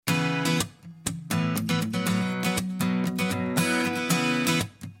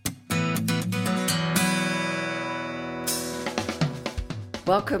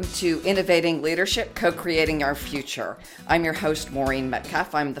Welcome to Innovating Leadership, Co-Creating Our Future. I'm your host, Maureen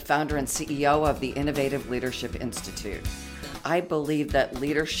Metcalf. I'm the founder and CEO of the Innovative Leadership Institute. I believe that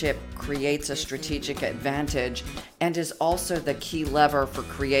leadership creates a strategic advantage and is also the key lever for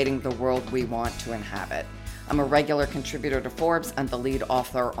creating the world we want to inhabit. I'm a regular contributor to Forbes and the lead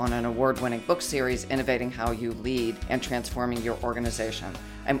author on an award-winning book series, Innovating How You Lead and Transforming Your Organization.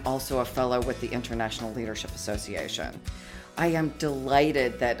 I'm also a fellow with the International Leadership Association. I am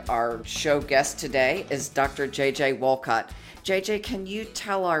delighted that our show guest today is Dr. JJ Wolcott. JJ, can you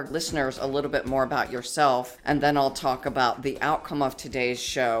tell our listeners a little bit more about yourself? And then I'll talk about the outcome of today's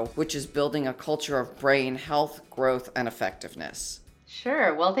show, which is building a culture of brain health, growth, and effectiveness.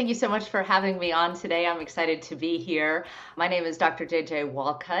 Sure. Well, thank you so much for having me on today. I'm excited to be here. My name is Dr. JJ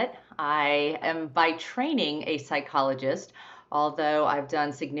Wolcott. I am by training a psychologist, although I've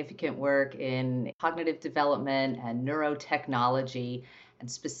done significant work in cognitive development and neurotechnology.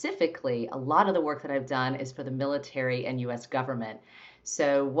 And specifically, a lot of the work that I've done is for the military and US government.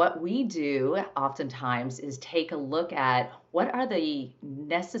 So what we do oftentimes is take a look at what are the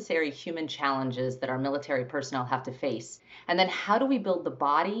necessary human challenges that our military personnel have to face, and then how do we build the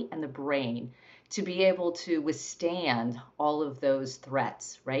body and the brain to be able to withstand all of those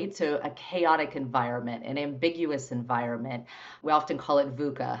threats, right? So a chaotic environment, an ambiguous environment, we often call it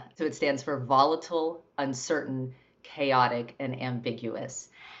VUCA. So it stands for volatile, uncertain, chaotic, and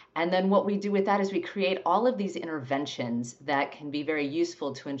ambiguous. And then what we do with that is we create all of these interventions that can be very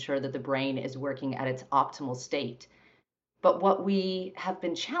useful to ensure that the brain is working at its optimal state. But what we have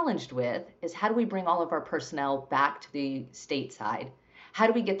been challenged with is how do we bring all of our personnel back to the stateside? How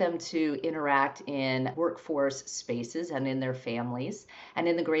do we get them to interact in workforce spaces and in their families and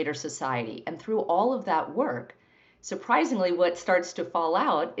in the greater society? And through all of that work, surprisingly, what starts to fall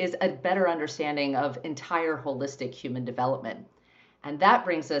out is a better understanding of entire holistic human development. And that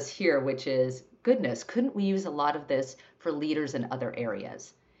brings us here, which is, goodness, couldn't we use a lot of this for leaders in other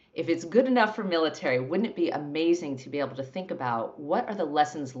areas? If it's good enough for military, wouldn't it be amazing to be able to think about what are the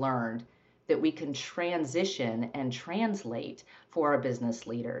lessons learned that we can transition and translate for our business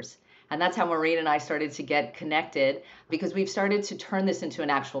leaders? And that's how Maureen and I started to get connected, because we've started to turn this into an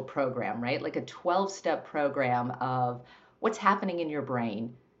actual program, right? Like a 12-step program of what's happening in your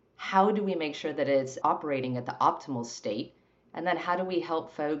brain. How do we make sure that it's operating at the optimal state? And then how do we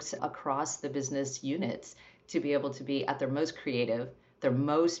help folks across the business units to be able to be at their most creative, their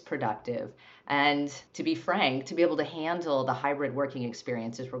most productive, and to be frank, to be able to handle the hybrid working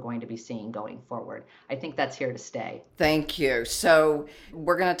experiences we're going to be seeing going forward. I think that's here to stay. Thank you. So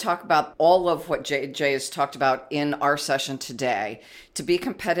we're going to talk about all of what JJ has talked about in our session today. To be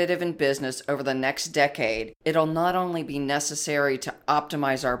competitive in business over the next decade, it'll not only be necessary to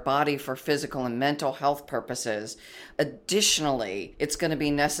optimize our body for physical and mental health purposes, additionally, it's going to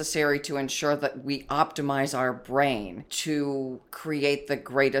be necessary to ensure that we optimize our brain to create the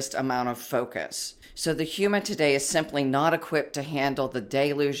greatest amount of focus. So the human today is simply not equipped to handle the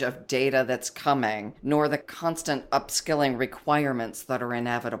deluge of data that's coming, nor the constant upskilling requirements that are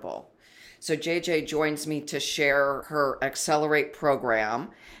inevitable. So JJ joins me to share her Accelerate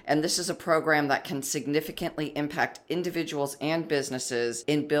program, and this is a program that can significantly impact individuals and businesses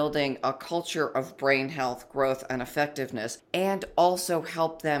in building a culture of brain health, growth, and effectiveness, and also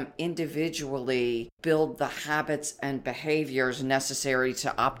help them individually build the habits and behaviors necessary to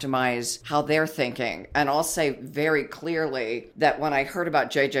optimize how they're thinking. And I'll say very clearly that when I heard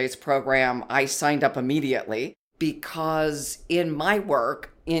about JJ's program, I signed up immediately, because in my work,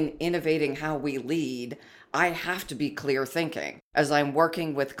 in innovating how we lead, I have to be clear thinking. As I'm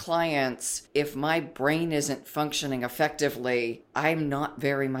working with clients, if my brain isn't functioning effectively, I'm not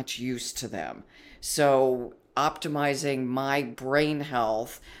very much use to them. So optimizing my brain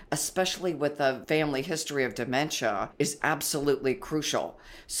health, especially with a family history of dementia, is absolutely crucial.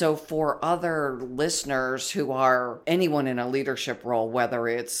 So for other listeners who are anyone in a leadership role, whether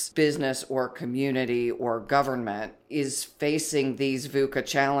it's business or community or government, is facing these VUCA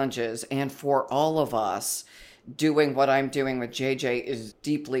challenges, and for all of us, doing what I'm doing with JJ is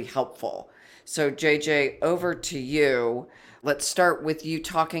deeply helpful. So JJ, over to you. Let's start with you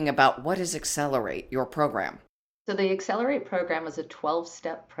talking about what is Accelerate, your program. So the Accelerate program is a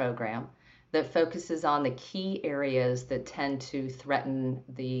 12-step program that focuses on the key areas that tend to threaten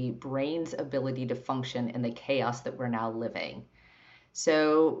the brain's ability to function in the chaos that we're now living.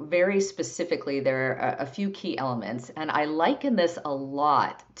 So, very specifically, there are a few key elements, and I liken this a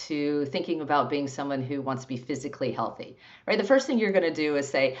lot to thinking about being someone who wants to be physically healthy, right? The first thing you're going to do is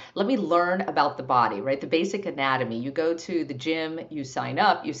say, let me learn about the body, right? The basic anatomy. You go to the gym, you sign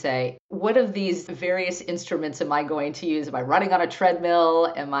up, you say, what of these various instruments am I going to use? Am I running on a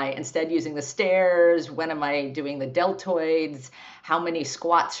treadmill? Am I instead using the stairs? When am I doing the deltoids? How many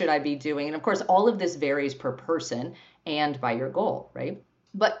squats should I be doing? And of course, all of this varies per person and by your goal, right?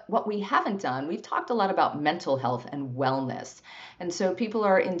 But what we haven't done, we've talked a lot about mental health and wellness. And so people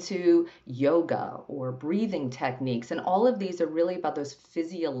are into yoga or breathing techniques, and all of these are really about those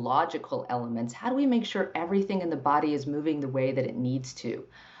physiological elements. How do we make sure everything in the body is moving the way that it needs to?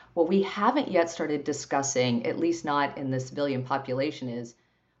 What we haven't yet started discussing, at least not in the civilian population, is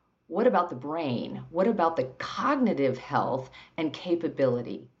what about the brain? What about the cognitive health and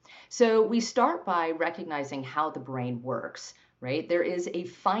capability? So we start by recognizing how the brain works, right? There is a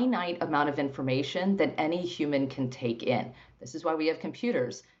finite amount of information that any human can take in. This is why we have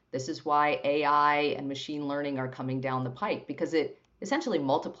computers. This is why AI and machine learning are coming down the pike, because it essentially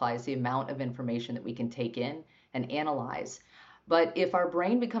multiplies the amount of information that we can take in and analyze. But if our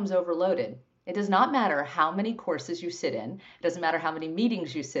brain becomes overloaded, it does not matter how many courses you sit in. It doesn't matter how many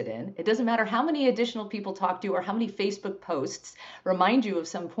meetings you sit in. It doesn't matter how many additional people talk to you or how many Facebook posts remind you of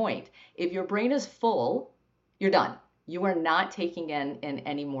some point. If your brain is full, you're done. You are not taking in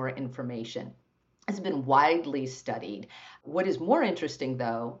any more information. It's been widely studied. What is more interesting,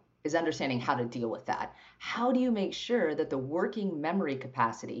 though, is understanding how to deal with that. How do you make sure that the working memory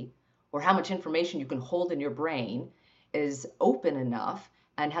capacity, or how much information you can hold in your brain, is open enough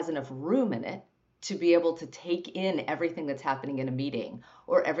and has enough room in it to be able to take in everything that's happening in a meeting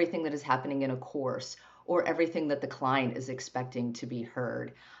or everything that is happening in a course or everything that the client is expecting to be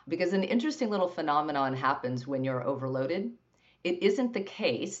heard. Because an interesting little phenomenon happens when you're overloaded. It isn't the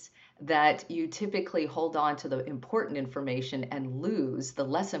case that you typically hold on to the important information and lose the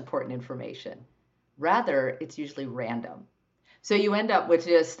less important information. Rather, it's usually random. So you end up with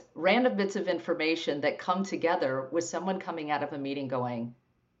just random bits of information that come together with someone coming out of a meeting going,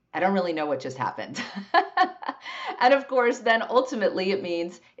 I don't really know what just happened. And of course, then ultimately it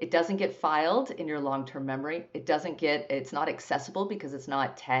means it doesn't get filed in your long-term memory. It's not accessible because it's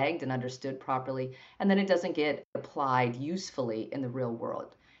not tagged and understood properly. And then it doesn't get applied usefully in the real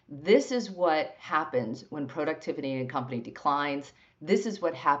world. This is what happens when productivity in a company declines. This is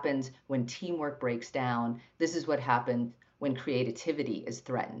what happens when teamwork breaks down. This is what happens when creativity is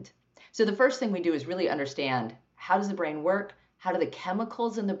threatened. So the first thing we do is really understand, how does the brain work? How do the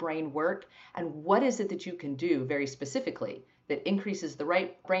chemicals in the brain work? And what is it that you can do very specifically that increases the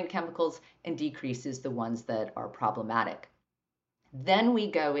right brain chemicals and decreases the ones that are problematic? Then we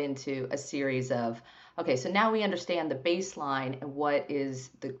go into a series of, okay, so now we understand the baseline and what is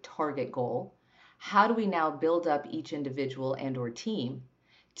the target goal. How do we now build up each individual and or team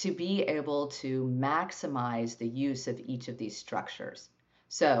to be able to maximize the use of each of these structures?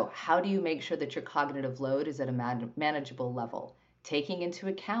 So how do you make sure that your cognitive load is at a manageable level, taking into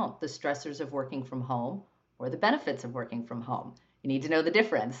account the stressors of working from home or the benefits of working from home? You need to know the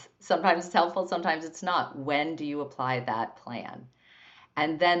difference. Sometimes it's helpful, sometimes it's not. When do you apply that plan?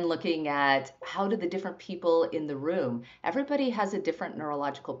 And then looking at, how do the different people in the room, everybody has a different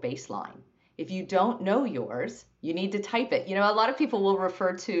neurological baseline. If you don't know yours, you need to type it. A lot of people will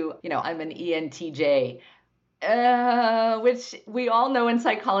refer to, I'm an ENTJ, which we all know in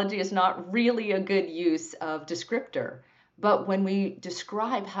psychology is not really a good use of descriptor. But when we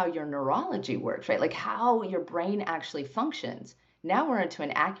describe how your neurology works, right, like how your brain actually functions, now we're into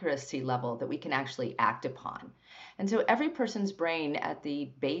an accuracy level that we can actually act upon. And so every person's brain at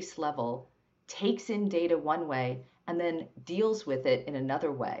the base level takes in data one way and then deals with it in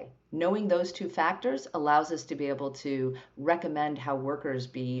another way. Knowing those two factors allows us to be able to recommend how workers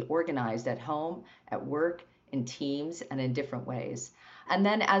be organized at home, at work, in teams, and in different ways. And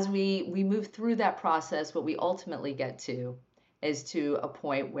then as we move through that process, what we ultimately get to is to a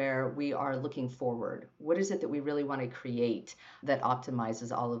point where we are looking forward. What is it that we really want to create that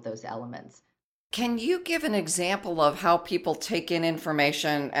optimizes all of those elements? Can you give an example of how people take in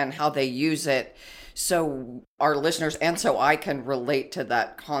information and how they use it so our listeners and so I can relate to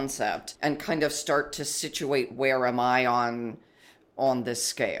that concept and kind of start to situate where am I on this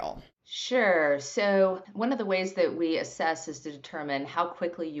scale? Sure. So one of the ways that we assess is to determine how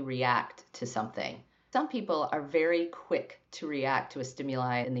quickly you react to something. Some people are very quick to react to a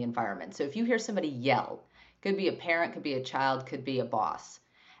stimuli in the environment. So if you hear somebody yell, could be a parent, could be a child, could be a boss,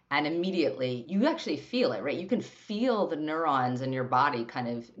 and immediately you actually feel it, right? You can feel the neurons in your body kind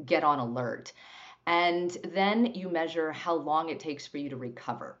of get on alert. And then you measure how long it takes for you to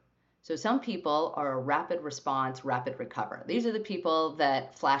recover. So some people are a rapid response, rapid recover. These are the people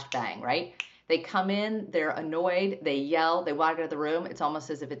that flash bang, right? They come in, they're annoyed, they yell, they walk out of the room. It's almost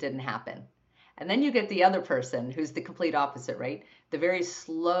as if it didn't happen. And then you get the other person who's the complete opposite, right? The very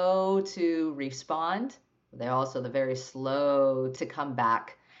slow to respond. They're also the very slow to come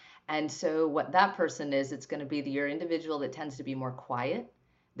back. And so what that person is, it's going to be your individual that tends to be more quiet.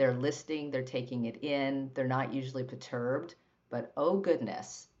 They're listening, they're taking it in, they're not usually perturbed. But oh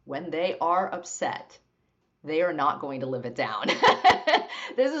goodness, when they are upset, they are not going to live it down.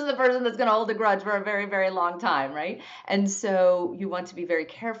 This is the person that's going to hold a grudge for a very, very long time, right? And so you want to be very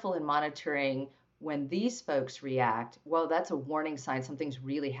careful in monitoring when these folks react. Well, that's a warning sign something's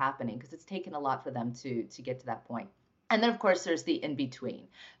really happening because it's taken a lot for them to get to that point. And then, of course, there's the in between,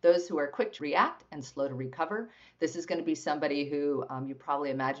 those who are quick to react and slow to recover. This is going to be somebody who you probably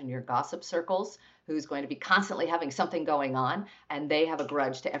imagine your gossip circles, who's going to be constantly having something going on, and they have a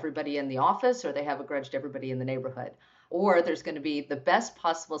grudge to everybody in the office, or they have a grudge to everybody in the neighborhood. Or there's going to be the best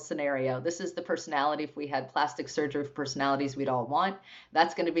possible scenario. This is the personality. If we had plastic surgery for personalities we'd all want,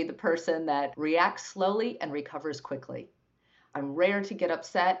 that's going to be the person that reacts slowly and recovers quickly. I'm rare to get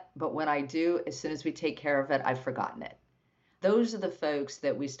upset, but when I do, as soon as we take care of it, I've forgotten it. Those are the folks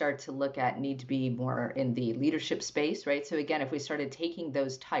that we start to look at need to be more in the leadership space, right? So again, if we started taking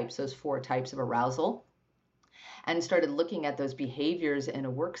those types, those 4 types of arousal, and started looking at those behaviors in a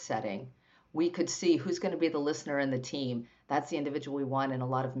work setting, we could see who's going to be the listener in the team. That's the individual we want in a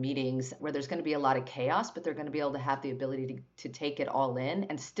lot of meetings where there's going to be a lot of chaos, but they're going to be able to have the ability to take it all in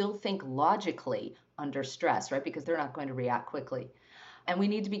and still think logically under stress, right? Because they're not going to react quickly. And we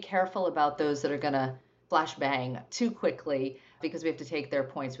need to be careful about those that are going to flash bang too quickly because we have to take their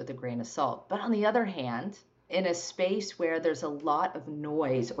points with a grain of salt. But on the other hand, in a space where there's a lot of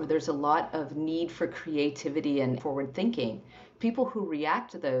noise or there's a lot of need for creativity and forward thinking, people who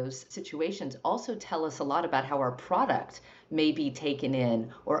react to those situations also tell us a lot about how our product may be taken in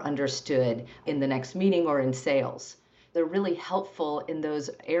or understood in the next meeting or in sales. They're really helpful in those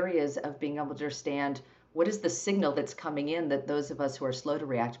areas of being able to understand what is the signal that's coming in that those of us who are slow to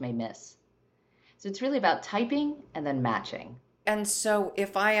react may miss. So it's really about typing and then matching. And so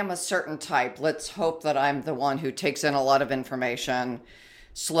if I am a certain type, let's hope that I'm the one who takes in a lot of information,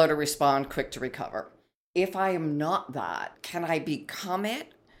 slow to respond, quick to recover. If I am not that, can I become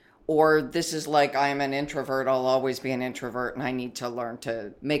it? Or this is like I'm an introvert, I'll always be an introvert, and I need to learn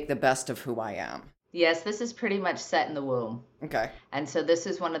to make the best of who I am. Yes, this is pretty much set in the womb. Okay. And so this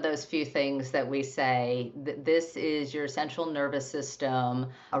is one of those few things that we say that this is your central nervous system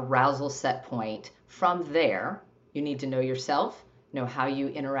arousal set point. From there, you need to know yourself, know how you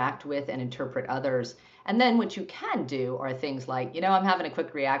interact with and interpret others. And then what you can do are things like, I'm having a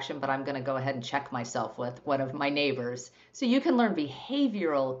quick reaction, but I'm going to go ahead and check myself with one of my neighbors. So you can learn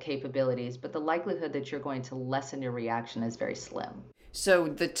behavioral capabilities, but the likelihood that you're going to lessen your reaction is very slim. So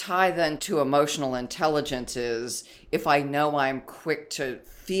the tie then to emotional intelligence is if I know I'm quick to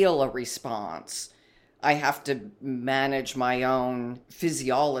feel a response, I have to manage my own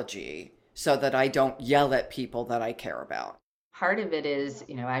physiology so that I don't yell at people that I care about. Part of it is,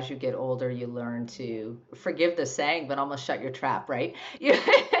 as you get older, you learn to forgive the saying, but almost shut your trap, right?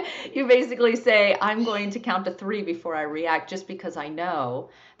 You basically say, I'm going to count to 3 before I react, just because I know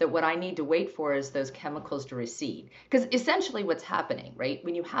that what I need to wait for is those chemicals to recede. Because essentially what's happening, right?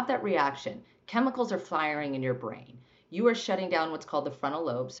 When you have that reaction, chemicals are firing in your brain. You are shutting down what's called the frontal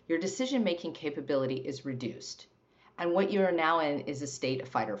lobes. Your decision-making capability is reduced. And what you are now in is a state of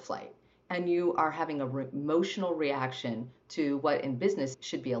fight or flight. And you are having an emotional reaction to what in business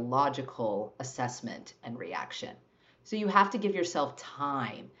should be a logical assessment and reaction. So you have to give yourself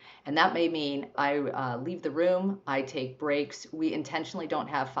time. And that may mean I leave the room, I take breaks. We intentionally don't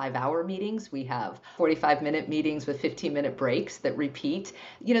have 5-hour meetings. We have 45-minute meetings with 15-minute breaks that repeat.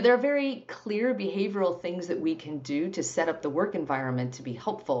 There are very clear behavioral things that we can do to set up the work environment to be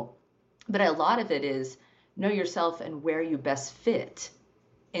helpful. But a lot of it is know yourself and where you best fit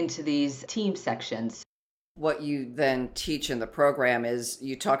into these team sections. What you then teach in the program is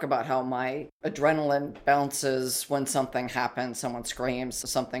you talk about how my adrenaline bounces when something happens, someone screams,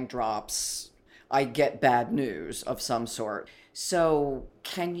 something drops, I get bad news of some sort. So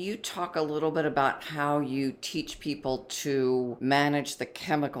can you talk a little bit about how you teach people to manage the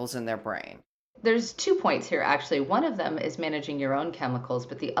chemicals in their brain? There's 2 points here, actually. One of them is managing your own chemicals,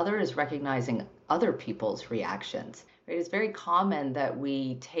 but the other is recognizing other people's reactions. Right? It's very common that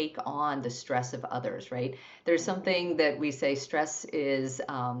we take on the stress of others, right? There's something that we say stress is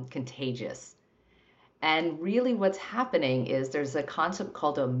contagious. And really what's happening is there's a concept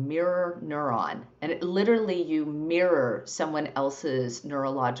called a mirror neuron, and literally you mirror someone else's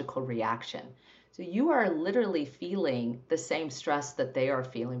neurological reaction. So you are literally feeling the same stress that they are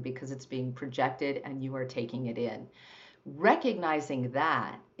feeling because it's being projected and you are taking it in. Recognizing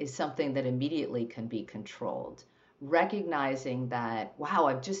that is something that immediately can be controlled. Recognizing that, wow,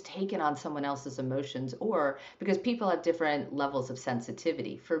 I've just taken on someone else's emotions, or because people have different levels of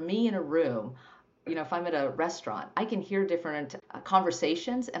sensitivity. For me in a room, if I'm at a restaurant, I can hear different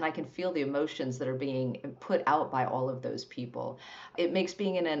conversations and I can feel the emotions that are being put out by all of those people. It makes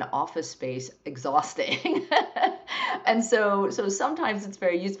being in an office space exhausting. And so sometimes it's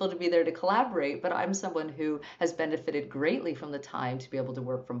very useful to be there to collaborate, but I'm someone who has benefited greatly from the time to be able to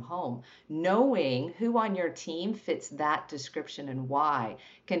work from home. Knowing who on your team fits that description and why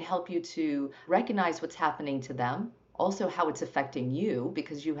can help you to recognize what's happening to them, also how it's affecting you,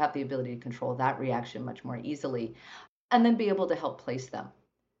 because you have the ability to control that reaction much more easily, and then be able to help place them.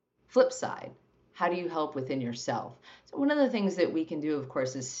 Flip side, how do you help within yourself? So one of the things that we can do, of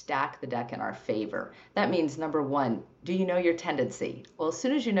course, is stack the deck in our favor. That means, number one, do you know your tendency? Well, as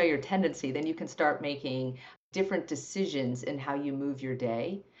soon as you know your tendency, then you can start making different decisions in how you move your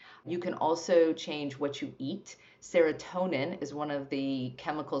day. You can also change what you eat. Serotonin is one of the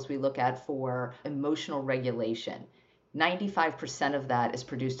chemicals we look at for emotional regulation. 95% of that is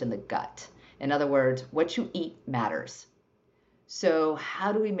produced in the gut. In other words, what you eat matters. So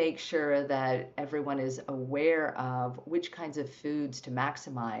how do we make sure that everyone is aware of which kinds of foods to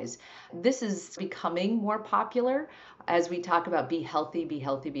maximize? This is becoming more popular as we talk about be healthy, be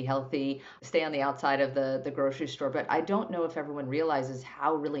healthy, be healthy, stay on the outside of the grocery store. But I don't know if everyone realizes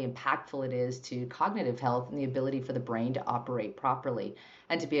how really impactful it is to cognitive health and the ability for the brain to operate properly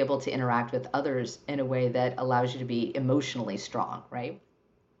and to be able to interact with others in a way that allows you to be emotionally strong, right?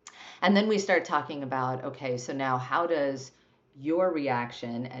 And then we start talking about, okay, so now how does your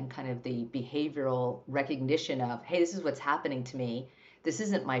reaction and kind of the behavioral recognition of, hey, this is what's happening to me. This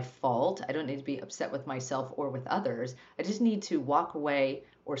isn't my fault. I don't need to be upset with myself or with others. I just need to walk away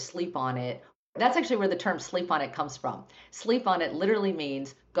or sleep on it. That's actually where the term sleep on it comes from. Sleep on it literally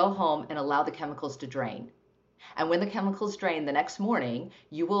means go home and allow the chemicals to drain. And when the chemicals drain the next morning,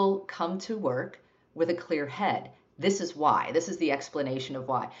 you will come to work with a clear head. This is why. This is the explanation of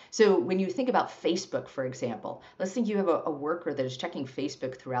why. So when you think about Facebook, for example, let's think you have a worker that is checking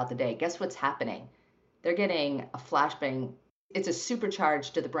Facebook throughout the day. Guess what's happening? They're getting a flashbang. It's a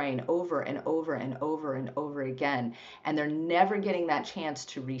supercharge to the brain over and over and over and over again. And they're never getting that chance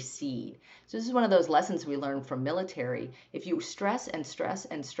to recede. So this is one of those lessons we learn from military. If you stress and stress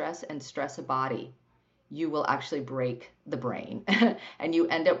and stress and stress a body, you will actually break the brain and you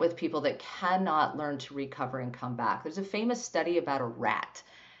end up with people that cannot learn to recover and come back. There's a famous study about a rat.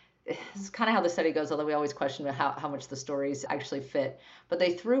 This is kind of how the study goes, although we always question how much the stories actually fit. But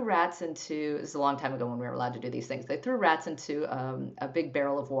they threw rats into, this is a long time ago when we were allowed to do these things, they threw rats into a big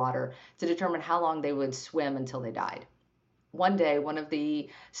barrel of water to determine how long they would swim until they died. One day, one of the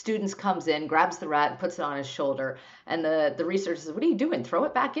students comes in, grabs the rat, and puts it on his shoulder. And the researcher says, what are you doing? Throw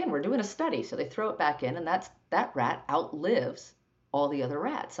it back in. We're doing a study. So they throw it back in, and that rat outlives all the other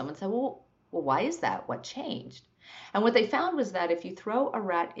rats. Someone said, well, why is that? What changed? And what they found was that if you throw a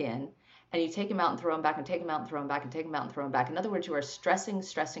rat in, and you take him out and throw him back, and take him out and throw him back, and take him out and throw him back, in other words, you are stressing,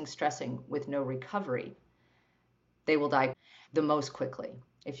 stressing, stressing with no recovery, they will die the most quickly.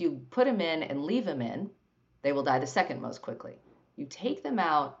 If you put him in and leave him in, they will die the second most quickly. You take them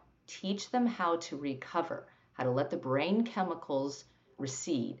out, teach them how to recover, how to let the brain chemicals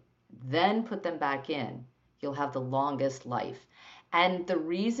recede, then put them back in. You'll have the longest life. And the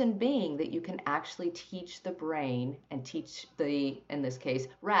reason being that you can actually teach the brain and teach the, in this case,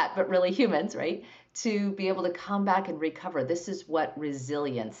 rat, but really humans, right, to be able to come back and recover. This is what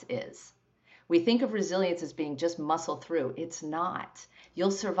resilience is. We think of resilience as being just muscle through. It's not.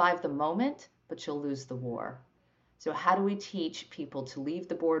 You'll survive the moment, but you'll lose the war. So how do we teach people to leave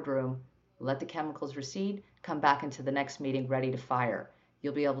the boardroom, let the chemicals recede, come back into the next meeting ready to fire?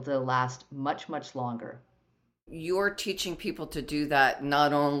 You'll be able to last much, much longer. You're teaching people to do that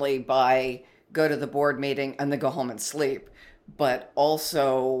not only by go to the board meeting and then go home and sleep, but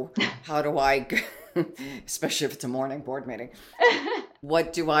also how do I, especially if it's a morning board meeting,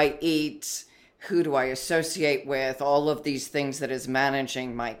 what do I eat? Who do I associate with? All of these things that is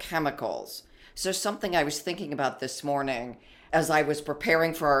managing my chemicals. So something I was thinking about this morning as I was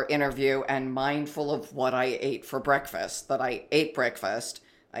preparing for our interview and mindful of what I ate for breakfast, that I ate breakfast.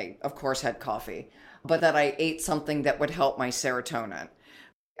 I, of course, had coffee, but that I ate something that would help my serotonin.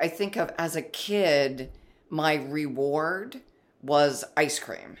 I think of as a kid, my reward was ice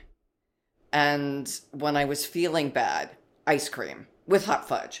cream. And when I was feeling bad, ice cream with hot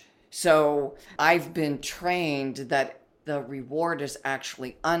fudge. So I've been trained that the reward is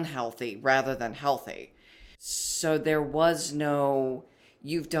actually unhealthy rather than healthy. So there was no,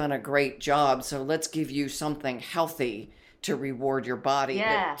 you've done a great job, so let's give you something healthy to reward your body. It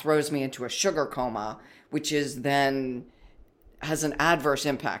Yeah. throws me into a sugar coma, which is then has an adverse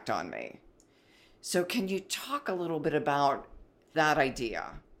impact on me. So can you talk a little bit about that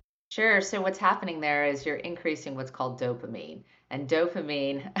idea? Sure. So what's happening there is you're increasing what's called dopamine. And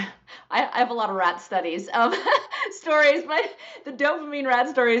dopamine, I have a lot of rat studies, stories, but the dopamine rat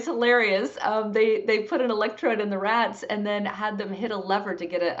story is hilarious. They put an electrode in the rats and then had them hit a lever to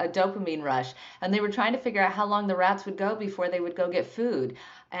get a dopamine rush. And they were trying to figure out how long the rats would go before they would go get food.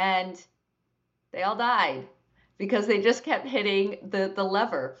 And they all died because they just kept hitting the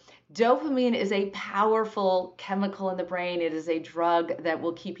lever. Dopamine is a powerful chemical in the brain. It is a drug that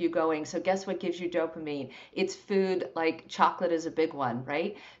will keep you going. So guess what gives you dopamine? It's food, like chocolate is a big one,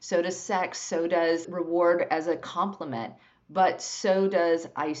 right? So does sex, so does reward as a compliment. But so does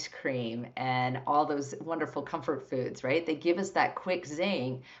ice cream and all those wonderful comfort foods, right? They give us that quick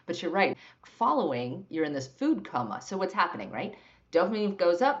zing. But you're right. Following, you're in this food coma. So what's happening, right? Dopamine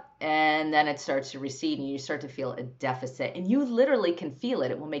goes up and then it starts to recede and you start to feel a deficit, and you literally can feel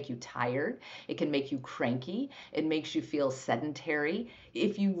it. It will make you tired. It can make you cranky. It makes you feel sedentary.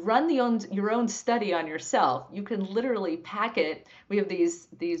 If you run your own study on yourself, you can literally pack it. We have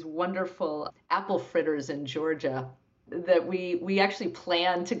these wonderful apple fritters in Georgia that we actually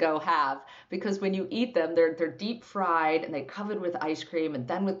plan to go have, because when you eat them, they're deep fried and they're covered with ice cream and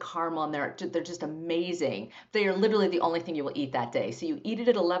then with caramel, and they're just amazing. They are literally the only thing you will eat that day. So you eat it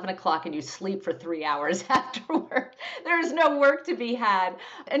at 11 o'clock and you sleep for 3 hours afterward. There is no work to be had.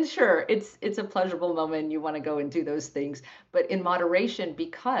 And sure, it's a pleasurable moment. You want to go and do those things, but in moderation,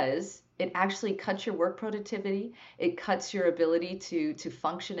 because it actually cuts your work productivity. It cuts your ability to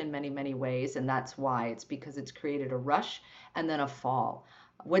function in many, many ways. And that's why. It's because it's created a rush and then a fall.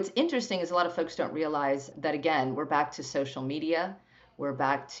 What's interesting is a lot of folks don't realize that, again, we're back to social media. We're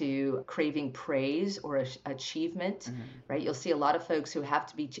back to craving praise or achievement, right? You'll see a lot of folks who have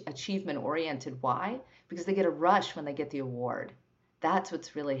to be achievement oriented. Why? Because they get a rush when they get the award. That's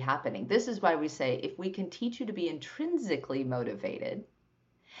what's really happening. This is why we say, if we can teach you to be intrinsically motivated,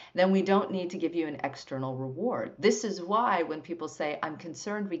 then we don't need to give you an external reward. This is why when people say, I'm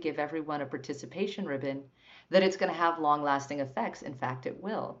concerned we give everyone a participation ribbon, that it's going to have long-lasting effects. In fact, it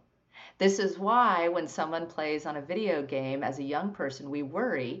will. This is why when someone plays on a video game as a young person, we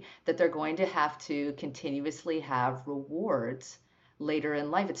worry that they're going to have to continuously have rewards later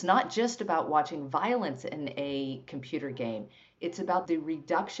in life. It's not just about watching violence in a computer game. It's about the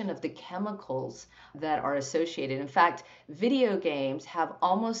reduction of the chemicals that are associated. In fact, video games have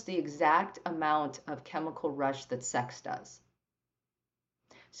almost the exact amount of chemical rush that sex does.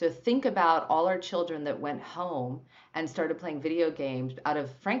 So think about all our children that went home and started playing video games out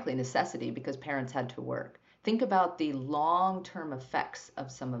of, frankly, necessity because parents had to work. Think about the long-term effects of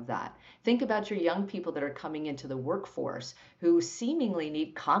some of that. Think about your young people that are coming into the workforce who seemingly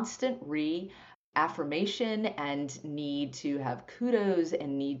need constant affirmation and need to have kudos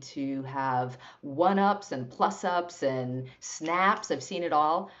and need to have one-ups and plus-ups and snaps. I've seen it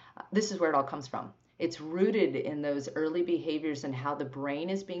all. This is where it all comes from. It's rooted in those early behaviors and how the brain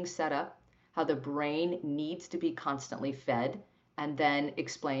is being set up, how the brain needs to be constantly fed, and then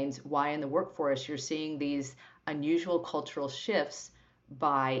explains why in the workforce you're seeing these unusual cultural shifts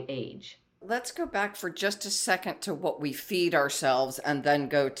by age. Let's go back for just a second to what we feed ourselves and then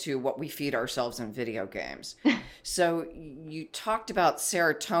go to what we feed ourselves in video games. So you talked about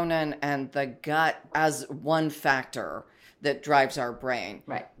serotonin and the gut as one factor that drives our brain.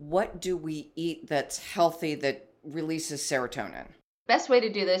 Right. What do we eat that's healthy that releases serotonin? Best way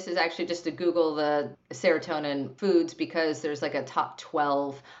to do this is actually just to Google the serotonin foods, because there's like a top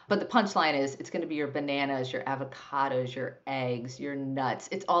 12. But the punchline is it's going to be your bananas, your avocados, your eggs, your nuts.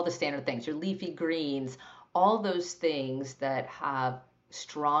 It's all the standard things, your leafy greens, all those things that have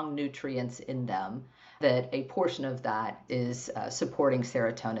strong nutrients in them, that a portion of that is supporting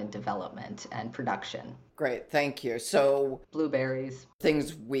serotonin development and production. Great, thank you. So blueberries.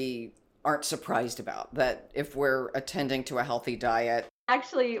 Things we aren't surprised about, that if we're attending to a healthy diet.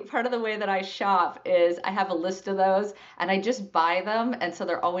 Actually, part of the way that I shop is I have a list of those and I just buy them. And so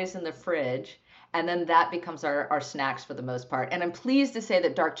they're always in the fridge. And then that becomes our snacks for the most part. And I'm pleased to say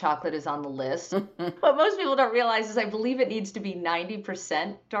that dark chocolate is on the list. What most people don't realize is I believe it needs to be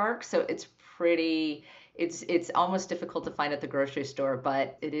 90% dark. So it's almost difficult to find at the grocery store,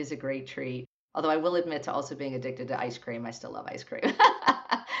 but it is a great treat. Although I will admit to also being addicted to ice cream. I still love ice cream.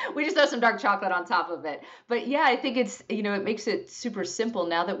 We just throw some dark chocolate on top of it. But yeah, I think it's, it makes it super simple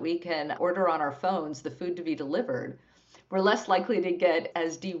now that we can order on our phones the food to be delivered. We're less likely to get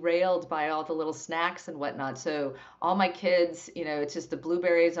as derailed by all the little snacks and whatnot. So all my kids, it's just the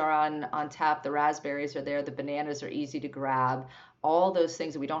blueberries are on tap, the raspberries are there, the bananas are easy to grab. All those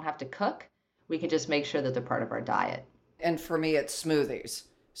things that we don't have to cook, we can just make sure that they're part of our diet. And for me, it's smoothies.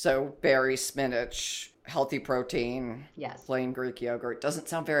 So berry, spinach, healthy protein, Yes. plain Greek yogurt. Doesn't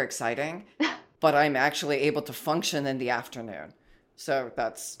sound very exciting, but I'm actually able to function in the afternoon. So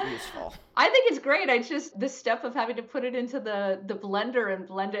that's useful. I think it's great. I just, the step of having to put it into the blender and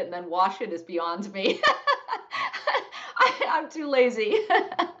blend it and then wash it is beyond me. I'm too lazy.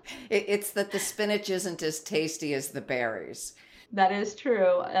 It's that the spinach isn't as tasty as the berries. That is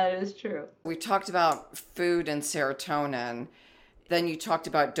true. That is true. We talked about food and serotonin. Then you talked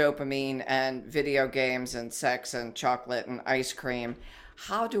about dopamine and video games and sex and chocolate and ice cream.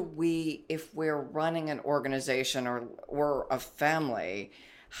 How do we, if we're running an organization or a family,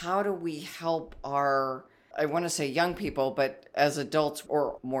 how do we help our, I want to say young people, but as adults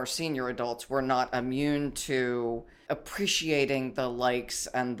or more senior adults, we're not immune to appreciating the likes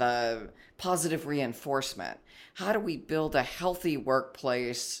and the positive reinforcement. How do we build a healthy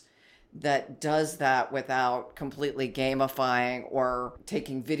workplace that does that without completely gamifying or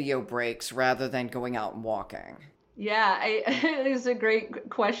taking video breaks rather than going out and walking? Yeah, it's a great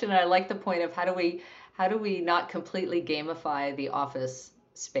question. I like the point of how do we not completely gamify the office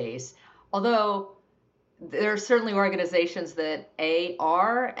space? Although there are certainly organizations that A,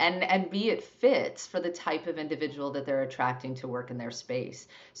 are, and B, it fits for the type of individual that they're attracting to work in their space.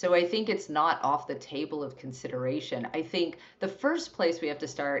 So I think it's not off the table of consideration. I think the first place we have to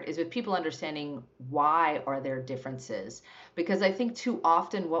start is with people understanding why are there differences. Because I think too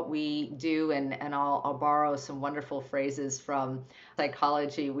often what we do, and I'll borrow some wonderful phrases from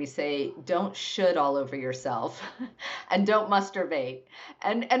psychology, we say, don't should all over yourself and don't masturbate.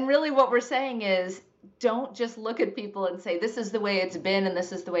 And really what we're saying is, don't just look at people and say, this is the way it's been and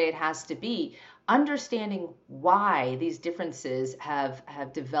this is the way it has to be. Understanding why these differences have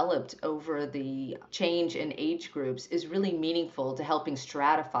developed over the change in age groups is really meaningful to helping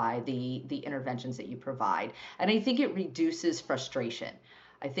stratify the interventions that you provide. And I think it reduces frustration.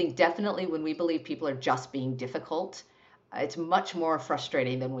 I think definitely when we believe people are just being difficult, it's much more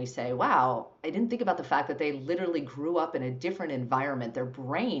frustrating than we say, wow, I didn't think about the fact that they literally grew up in a different environment. Their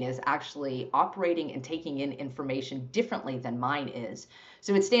brain is actually operating and taking in information differently than mine is.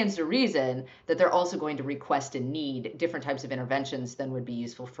 So it stands to reason that they're also going to request and need different types of interventions than would be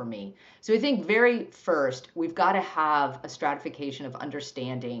useful for me. So I think very first, we've got to have a stratification of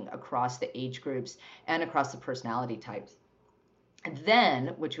understanding across the age groups and across the personality types. And then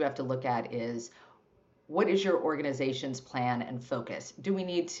what you have to look at is, what is your organization's plan and focus? Do we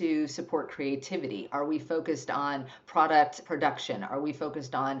need to support creativity? Are we focused on product production? Are we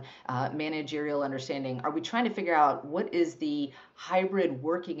focused on managerial understanding? Are we trying to figure out what is the hybrid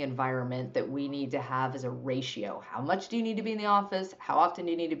working environment that we need to have as a ratio? How much do you need to be in the office? How often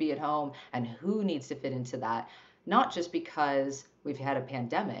do you need to be at home? And who needs to fit into that? Not just because we've had a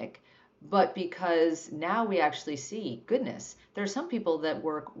pandemic, but because now we actually see, goodness, there are some people that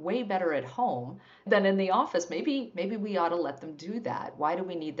work way better at home than in the office. Maybe we ought to let them do that. Why do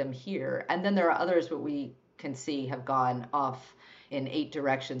we need them here? And then there are others what we can see have gone off in 8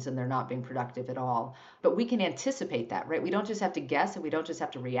 directions and they're not being productive at all. But we can anticipate that, right? We don't just have to guess and we don't just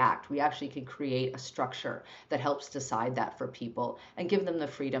have to react. We actually can create a structure that helps decide that for people and give them the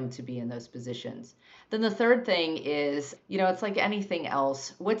freedom to be in those positions. Then the third thing is, it's like anything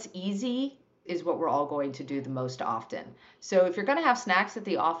else. What's easy is what we're all going to do the most often. So if you're going to have snacks at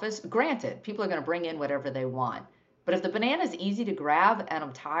the office, granted, people are going to bring in whatever they want. But if the banana is easy to grab and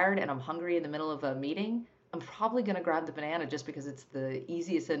I'm tired and I'm hungry in the middle of a meeting, I'm probably going to grab the banana just because it's the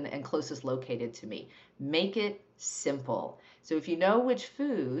easiest and closest located to me. Make it simple. So if you know which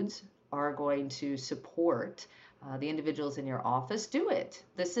foods are going to support the individuals in your office, do it.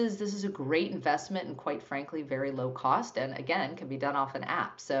 This is a great investment and quite frankly, very low cost. And again, can be done off an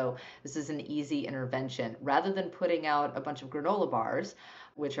app. So this is an easy intervention. Rather than putting out a bunch of granola bars,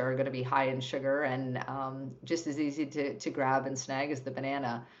 which are going to be high in sugar and just as easy to grab and snag as the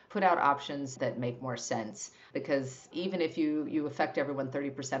banana, put out options that make more sense. Because even if you affect everyone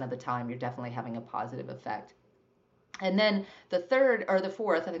 30% of the time, you're definitely having a positive effect. And then the third, or the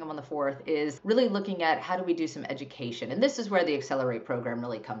fourth, I think I'm on the fourth, is really looking at how do we do some education. And this is where the Accelerate program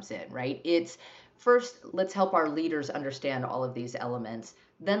really comes in, right? It's first, let's help our leaders understand all of these elements.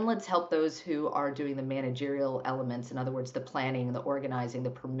 Then let's help those who are doing the managerial elements, in other words, the planning, the organizing,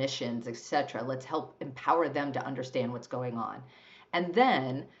 the permissions, etc. Let's help empower them to understand what's going on. And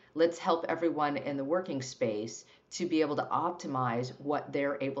then let's help everyone in the working space to be able to optimize what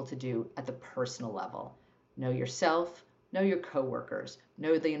they're able to do at the personal level. Know yourself, know your coworkers,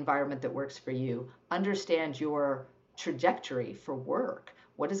 know the environment that works for you, understand your trajectory for work.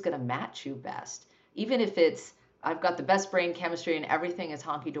 What is going to match you best? Even if it's I've got the best brain chemistry and everything is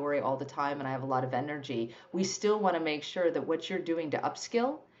honky dory all the time and I have a lot of energy, we still want to make sure that what you're doing to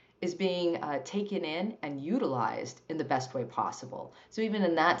upskill is being taken in and utilized in the best way possible. So even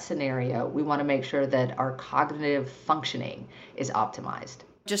in that scenario, we want to make sure that our cognitive functioning is optimized.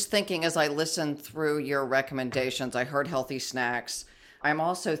 Just thinking as I listened through your recommendations, I heard healthy snacks. I'm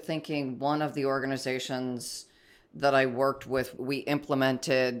also thinking one of the organizations that I worked with, we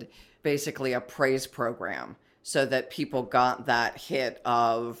implemented basically a praise program so that people got that hit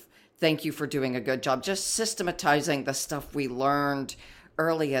of thank you for doing a good job, just systematizing the stuff we learned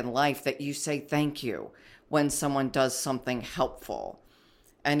early in life, that you say thank you when someone does something helpful.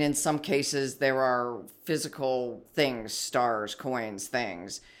 And in some cases, there are physical things, stars, coins,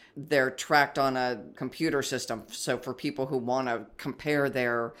 things. They're tracked on a computer system. So for people who want to compare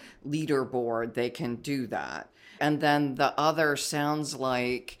their leaderboard, they can do that. And then the other sounds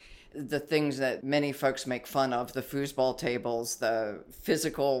like the things that many folks make fun of, the foosball tables, the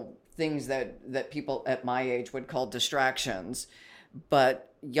physical things that people at my age would call distractions.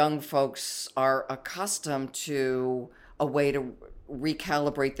 But young folks are accustomed to a way to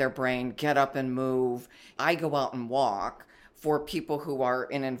recalibrate their brain, get up and move. I go out and walk. For people who are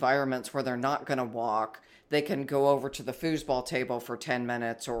in environments where they're not going to walk, they can go over to the foosball table for 10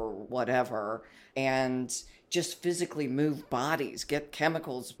 minutes or whatever and just physically move bodies, get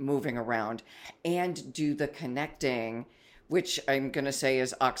chemicals moving around, and do the connecting, which I'm going to say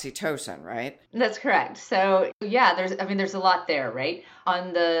is oxytocin, right? That's correct. So yeah, there's a lot there, right?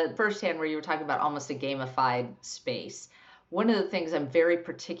 On the first hand, where you were talking about almost a gamified space, one of the things I'm very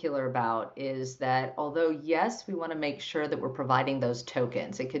particular about is that although, yes, we want to make sure that we're providing those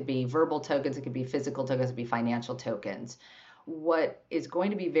tokens, it could be verbal tokens, it could be physical tokens, it could be financial tokens. What is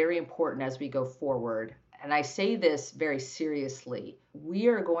going to be very important as we go forward, and I say this very seriously, we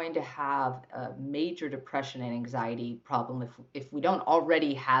are going to have a major depression and anxiety problem if we don't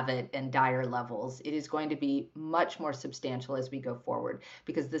already have it in dire levels. It is going to be much more substantial as we go forward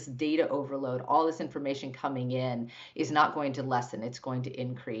because this data overload, all this information coming in is not going to lessen, it's going to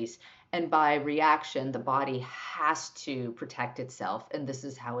increase. And by reaction, the body has to protect itself, and this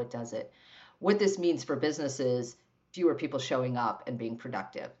is how it does it. What this means for businesses, fewer people showing up and being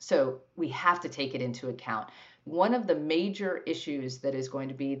productive. So we have to take it into account. One of the major issues that is going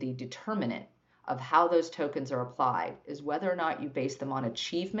to be the determinant of how those tokens are applied is whether or not you base them on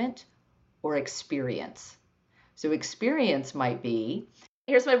achievement or experience. So experience might be,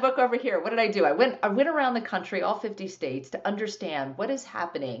 here's my book over here. What did I do? I went around the country, all 50 states, to understand what is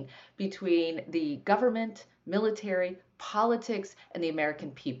happening between the government, military, politics, and the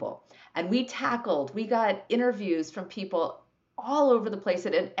American people. And we got interviews from people all over the place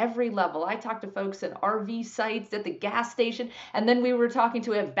at every level. I talked to folks at RV sites, at the gas station, and then we were talking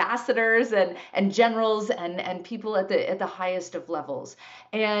to ambassadors and generals and people at the highest of levels.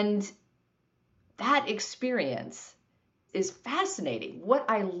 And that experience is fascinating. What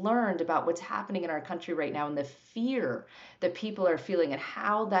I learned about what's happening in our country right now and the fear that people are feeling and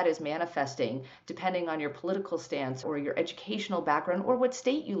how that is manifesting depending on your political stance or your educational background or what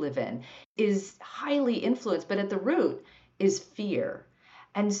state you live in is highly influenced, but at the root is fear.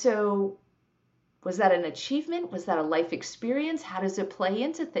 And so was that an achievement? Was that a life experience? How does it play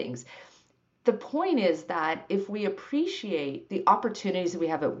into things? The point is that if we appreciate the opportunities that we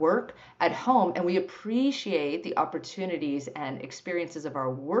have at work, at home, and we appreciate the opportunities and experiences of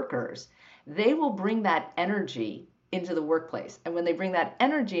our workers, they will bring that energy into the workplace. And when they bring that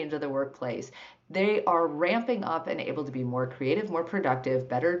energy into the workplace, they are ramping up and able to be more creative, more productive,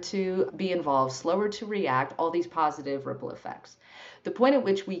 better to be involved, slower to react, all these positive ripple effects. The point at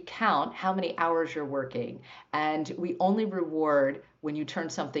which we count how many hours you're working, and we only reward when you turn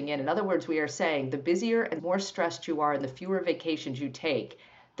something in. In other words, we are saying the busier and more stressed you are and the fewer vacations you take,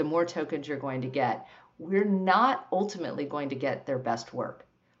 the more tokens you're going to get. We're not ultimately going to get their best work.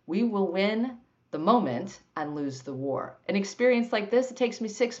 We will win the moment and lose the war. An experience like this, it takes me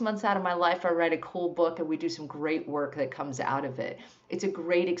 6 months out of my life. I write a cool book and we do some great work that comes out of it. It's a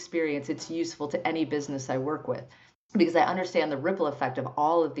great experience. It's useful to any business I work with, because I understand the ripple effect of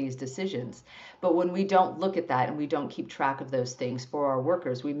all of these decisions. But when we don't look at that and we don't keep track of those things for our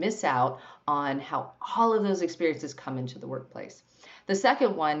workers, we miss out on how all of those experiences come into the workplace. The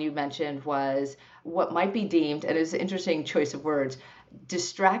second one you mentioned was what might be deemed, and it's an interesting choice of words,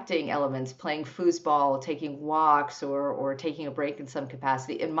 distracting elements, playing foosball, taking walks, or taking a break in some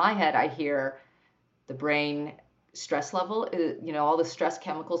capacity. In my head, I hear the brain stress level, all the stress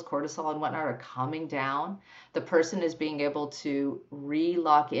chemicals, cortisol and whatnot, are calming down. The person is being able to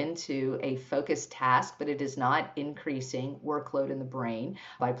re-lock into a focused task, but it is not increasing workload in the brain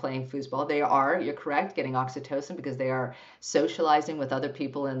by playing foosball. They are, you're correct, getting oxytocin because they are socializing with other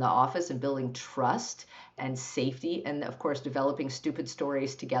people in the office and building trust and safety, and of course developing stupid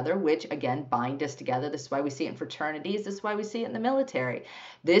stories together, which again bind us together. This is why we see it in fraternities. This is why we see it in the military.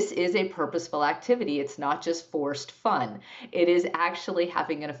 This is a purposeful activity. It's not just forced fun. It is actually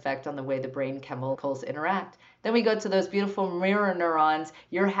having an effect on the way the brain chemicals interact. Then we go to those beautiful mirror neurons.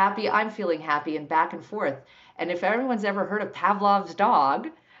 You're happy, I'm feeling happy, and back and forth. And if everyone's ever heard of Pavlov's dog,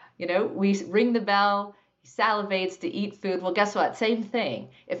 we ring the bell, he salivates to eat food. Well, guess what? Same thing.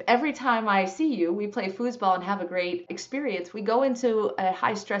 If every time I see you, we play foosball and have a great experience, we go into a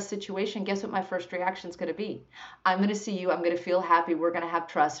high stress situation, guess what my first reaction is going to be? I'm going to see you. I'm going to feel happy. We're going to have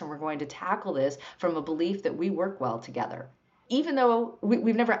trust, and we're going to tackle this from a belief that we work well together. Even though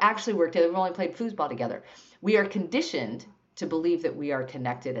we've never actually worked together, we've only played foosball together. We are conditioned to believe that we are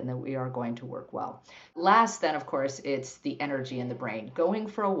connected and that we are going to work well. Last, then, of course, it's the energy in the brain. Going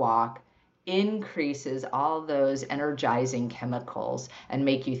for a walk increases all those energizing chemicals and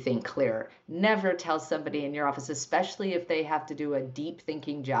make you think clearer. Never tell somebody in your office, especially if they have to do a deep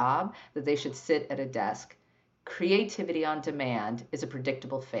thinking job, that they should sit at a desk. Creativity on demand is a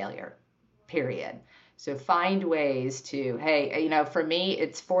predictable failure, period. So find ways to, hey, for me,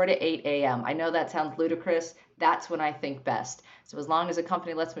 it's 4 to 8 a.m. I know that sounds ludicrous. That's when I think best. So as long as a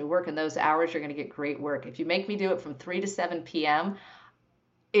company lets me work in those hours, you're going to get great work. If you make me do it from 3 to 7 p.m.,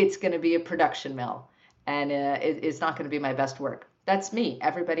 it's going to be a production mill, and it's not going to be my best work. That's me.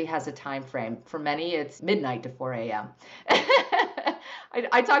 Everybody has a time frame. For many, it's midnight to 4 a.m.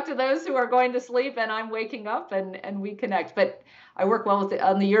 I talk to those who are going to sleep, and I'm waking up, and we connect. But I work well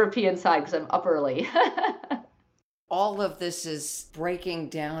on the European side because I'm up early. All of this is breaking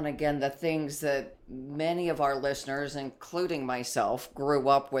down, again, the things that many of our listeners, including myself, grew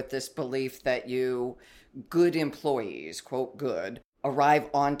up with, this belief that good employees, quote good, arrive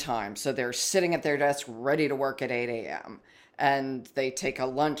on time. So they're sitting at their desk ready to work at 8 a.m. And they take a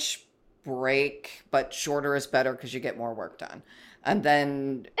lunch break, but shorter is better because you get more work done. And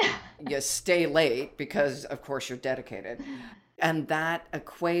then you stay late because, of course, you're dedicated. And that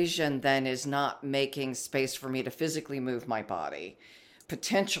equation then is not making space for me to physically move my body,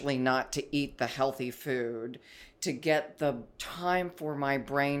 potentially not to eat the healthy food, to get the time for my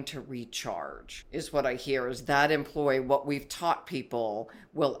brain to recharge, is what I hear. Is that employee, what we've taught people,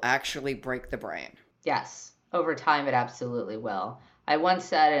 will actually break the brain. Yes, over time it absolutely will. I once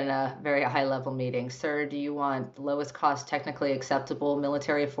said in a very high-level meeting, sir, do you want the lowest cost, technically acceptable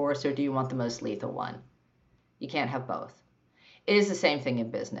military force, or do you want the most lethal one? You can't have both. It is the same thing in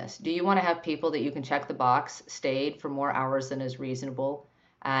business. Do you want to have people that you can check the box, stayed for more hours than is reasonable,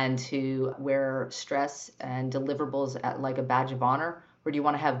 and to wear stress and deliverables like a badge of honor? Or do you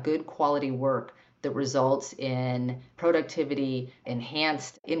want to have good quality work that results in productivity,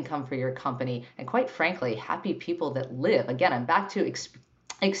 enhanced income for your company, and quite frankly, happy people that live? Again, I'm back to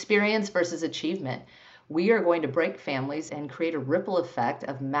experience versus achievement. We are going to break families and create a ripple effect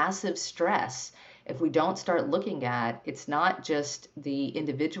of massive stress if we don't start looking at, it's not just the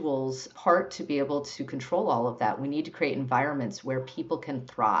individual's part to be able to control all of that. We need to create environments where people can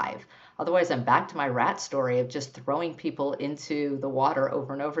thrive. Otherwise, I'm back to my rat story of just throwing people into the water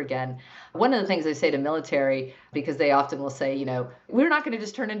over and over again. One of the things I say to military, because they often will say, we're not going to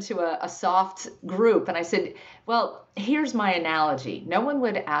just turn into a soft group. And I said, well, here's my analogy. No one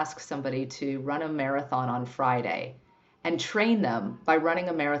would ask somebody to run a marathon on Friday and train them by running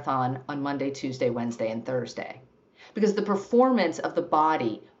a marathon on Monday, Tuesday, Wednesday, and Thursday. Because the performance of the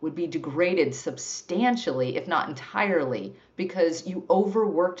body would be degraded substantially, if not entirely, because you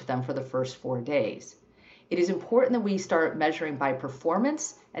overworked them for the first 4 days. It is important that we start measuring by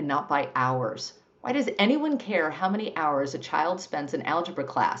performance and not by hours. Why does anyone care how many hours a child spends in algebra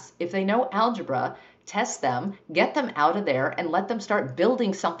class? If they know algebra, test them, get them out of there, and let them start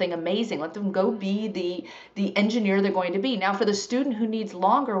building something amazing. Let them go be the engineer they're going to be. Now, for the student who needs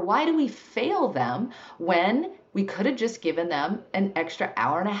longer, why do we fail them when we could have just given them an extra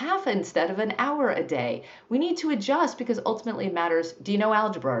hour and a half instead of an hour a day? We need to adjust because ultimately it matters, do you know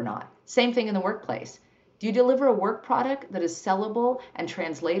algebra or not? Same thing in the workplace. Do you deliver a work product that is sellable and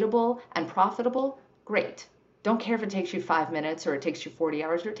translatable and profitable? Great. Don't care if it takes you 5 minutes or it takes you 40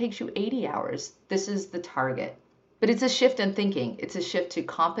 hours or it takes you 80 hours. This is the target. But it's a shift in thinking. It's a shift to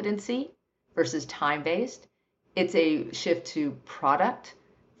competency versus time-based. It's a shift to product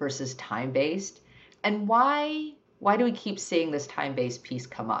versus time-based. And why do we keep seeing this time-based piece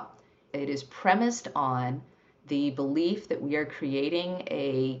come up? It is premised on the belief that we are creating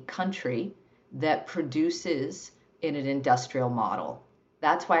a country that produces in an industrial model.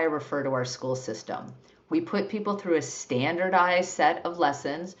 That's why I refer to our school system. We put people through a standardized set of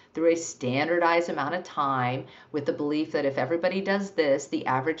lessons, through a standardized amount of time, with the belief that if everybody does this, the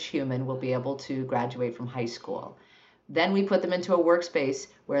average human will be able to graduate from high school. Then we put them into a workspace